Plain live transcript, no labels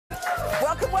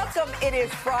Welcome. It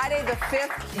is Friday, the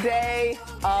 5th day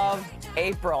of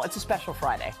April. It's a special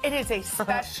Friday. It is a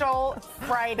special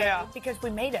Friday because we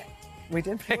made it. We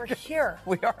did make We're it. here.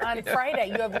 We are on here. Friday.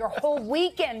 You have your whole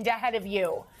weekend ahead of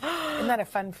you. Isn't that a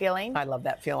fun feeling? I love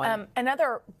that feeling.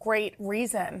 Another great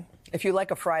reason. If you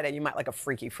like a Friday, you might like a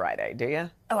Freaky Friday, do you?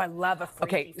 Oh, I love a Freaky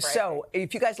Okay, Friday. so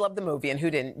if you guys love the movie, and who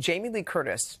didn't, Jamie Lee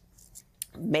Curtis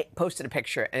posted a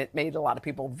picture, and it made a lot of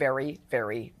people very,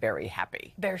 very, very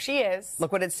happy. There she is.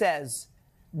 Look what it says.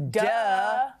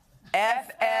 Duh.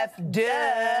 FF,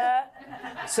 duh.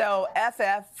 So,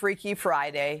 FF, Freaky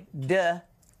Friday, duh.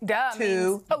 Duh.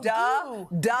 Two, means, duh,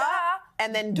 duh,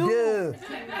 and then do.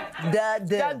 Duh,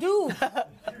 duh. do.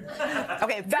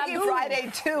 Okay, Freaky Friday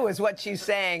 2 is what she's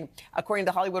saying. According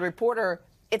to Hollywood Reporter,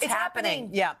 it's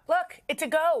happening. Yeah. Look, it's a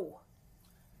go.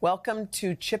 Welcome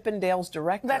to Chippendale's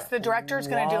director. That's the director's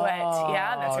going to do it.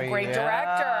 Yeah, that's a great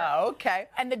director. Okay.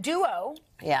 And the duo,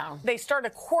 they start a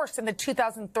course in the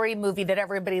 2003 movie that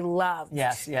everybody loved.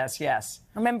 Yes, yes, yes.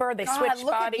 Remember, they switched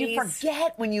bodies. You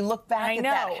forget when you look back at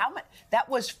that. How much? That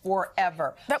was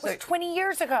forever. That was 20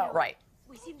 years ago. Right.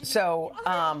 So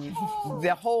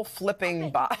the whole flipping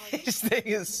bodies thing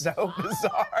is so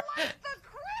bizarre.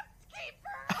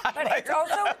 But it's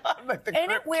also,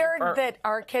 isn't it weird that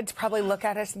our kids probably look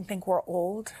at us and think we're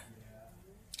old?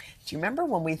 Do you remember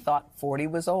when we thought 40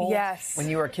 was old? Yes. When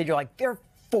you were a kid, you're like, they're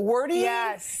 40?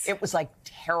 Yes. It was like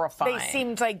terrifying. They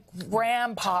seemed like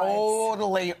grandpas.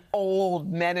 Totally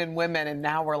old men and women, and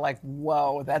now we're like,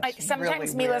 whoa, that's sometimes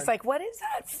really Mila's weird. like, what is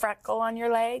that freckle on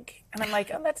your leg? And I'm like,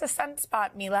 oh, that's a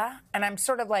sunspot, Mila. And I'm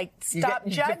sort of like, stop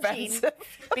judging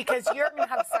because you're going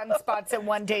to have sunspots in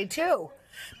one day too.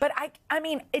 But I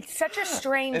mean, it's such a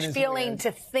strange feeling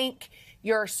to think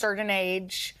you're a certain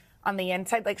age on the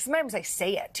inside. Like sometimes I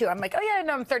say it too. I'm like, oh yeah,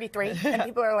 no, I'm 33. And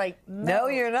people are like, no,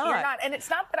 you're not. You're not. And it's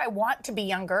not that I want to be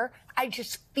younger. I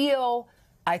just feel...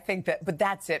 I think that, but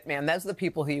that's it, man. Those are the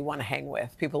people who you want to hang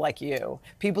with. People like you.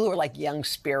 People who are like young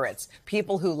spirits.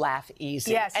 People who laugh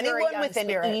easy. Yes, anyone with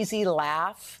an easy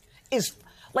laugh is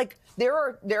like, there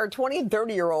are 20 and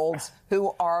 30-year-olds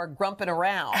who are grumping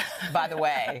around, by the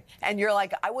way. And you're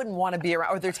like, I wouldn't want to be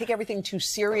around, or they take everything too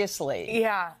seriously.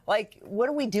 Yeah. Like, what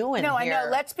are we doing here? here? I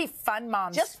know. Let's be fun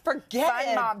moms. Just forget fun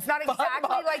it. moms. Not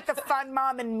exactly like the fun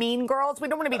mom and Mean Girls. We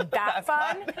don't want to be that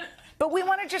fun. But we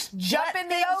want to just jump in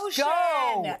the ocean.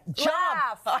 Go.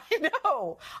 Laugh. I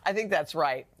know. I think that's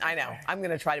right. I know. I'm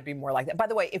going to try to be more like that. By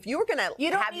the way, if you were going to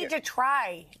You don't need to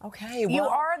try. Okay. Well, you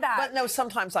are that. But no,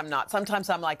 sometimes I'm not. Sometimes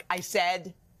I'm like, I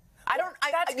said... I don't.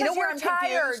 That's you know where I'm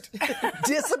tired. confused?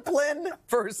 Discipline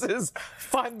versus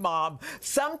fun mom.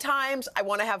 Sometimes I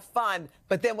want to have fun,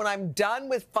 but then when I'm done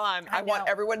with fun, I want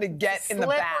everyone to get in the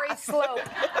bath. Slippery slope.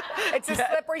 It's a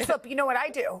slippery slope. You know what I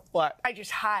do? What? I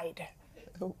just hide.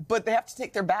 But they have to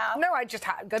take their bath. No, I just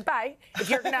hide. Goodbye. If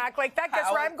you're going to act like that,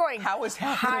 guess where I'm going? How is he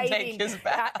going to take his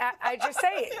bath? I just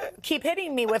say, keep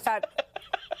hitting me with that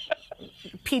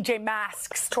PJ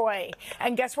Masks toy.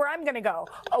 And guess where I'm going to go?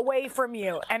 Away from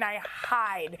you. And I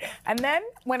hide. And then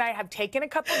when I have taken a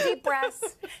couple deep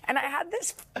breaths, and I had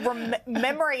this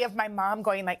memory of my mom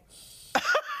going like,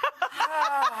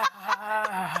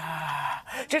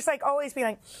 just like always being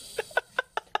like,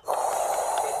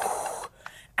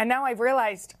 and now I've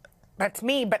realized that's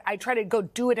me, but I try to go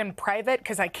do it in private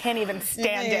because I can't even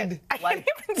stand it.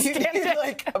 You need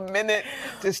like a minute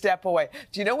to step away.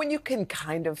 Do you know when you can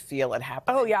kind of feel it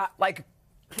happening? Oh, yeah. Like,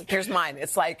 here's mine.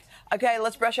 It's like, okay,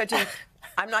 let's brush our teeth.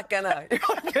 I'm not gonna.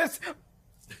 Just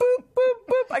boop, boop,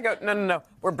 boop. I go, no.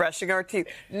 We're brushing our teeth.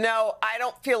 No, I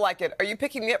don't feel like it. Are you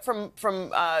picking me up from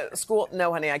school?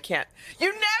 No, honey, I can't.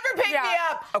 You never pick me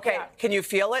up. Okay, can you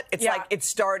feel it? It's like it's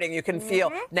starting. You can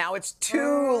feel. Now it's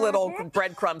two little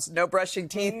breadcrumbs. No brushing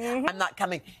teeth. I'm not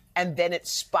coming. And then it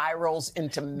spirals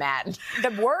into madness.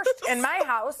 The worst in my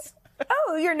house.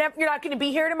 Oh, you're not going to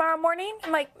be here tomorrow morning?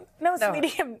 I'm like, no,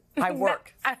 sweetie. I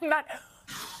work. I'm not.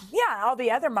 Yeah, all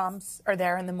the other moms are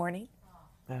there in the morning.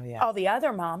 Oh, yeah. All the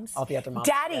other moms.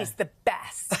 Daddy's the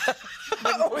best.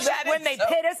 When they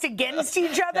pit us against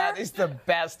each other. That is the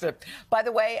best. By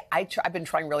the way, I've been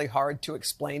trying really hard to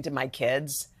explain to my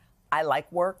kids, I like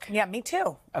work. Yeah, me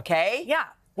too. Okay? Yeah.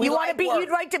 You'd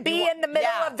like to be in the middle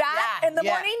of that in the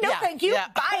morning? No, thank you.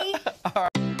 Bye.